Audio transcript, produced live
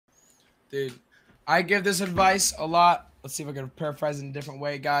Dude, I give this advice a lot. Let's see if I can paraphrase it in a different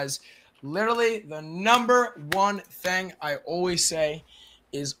way, guys. Literally, the number one thing I always say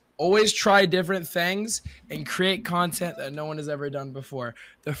is always try different things and create content that no one has ever done before.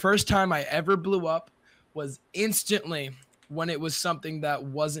 The first time I ever blew up was instantly when it was something that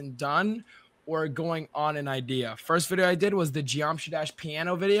wasn't done or going on an idea. First video I did was the Geometry Dash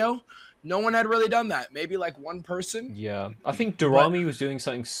piano video. No one had really done that. Maybe like one person. Yeah, I think Durami was doing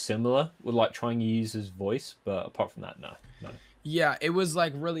something similar with like trying to use his voice, but apart from that, no. Yeah, it was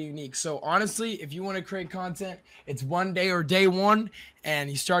like really unique. So honestly, if you want to create content, it's one day or day one,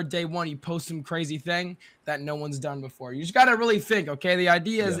 and you start day one, you post some crazy thing that no one's done before. You just got to really think, okay? The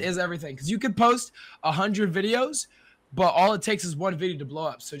idea is everything, because you could post 100 videos, but all it takes is one video to blow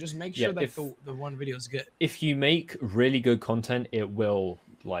up. So just make sure that the one video is good. If you make really good content, it will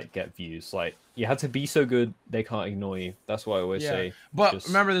like get views. Like you have to be so good they can't ignore you. That's what I always say. But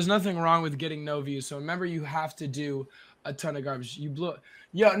remember, there's nothing wrong with getting no views. So remember, you have to do a ton of garbage. You blew.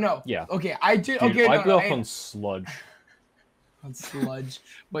 Yeah. Okay, I did. Dude, okay, I blew up on sludge. On sludge,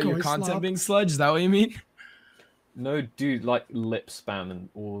 but your content being sludge. Is that what you mean? No, dude, like lip spam and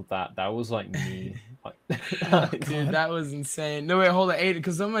all that. That was like me. Dude, that was insane. No, wait, hold on.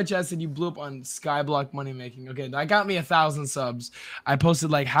 Because some of my chat said you blew up on Skyblock money making. Okay, that got me 1,000 subs. I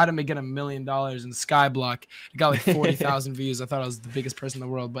posted like how to make it $1 million in Skyblock. It got like 40,000 views. I thought I was the biggest person in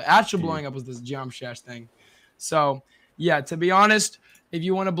the world. But actual blowing up was this Geometry Dash thing. So yeah, to be honest, if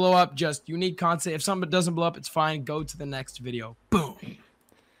you want to blow up, just unique content. If something doesn't blow up, it's fine. Go to the next video. Boom.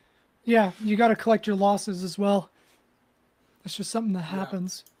 Yeah, you got to collect your losses as well. That's just something that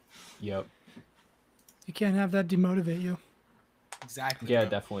happens. Yep. You can't have that demotivate you. Exactly. Yeah, bro.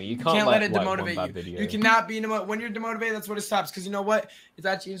 definitely. You can't let it like, demotivate you. video. You cannot be when you're demotivated. That's what it stops. Because you know what? It's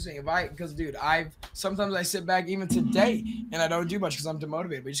actually interesting. Because dude, sometimes I sit back even today and I don't do much because I'm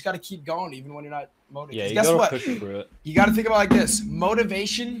demotivated. But you just got to keep going even when you're not motivated. Yeah, you guess gotta what? push through it. You got to think about it like this: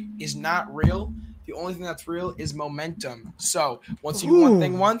 motivation is not real. The only thing that's real is momentum. So once you do one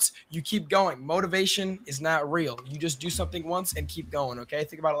thing once, you keep going. Motivation is not real. You just do something once and keep going. Okay,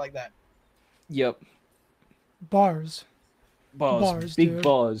 think about it like that. Yep. Bars. Big dude.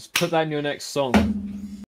 bars. Put that in your next song.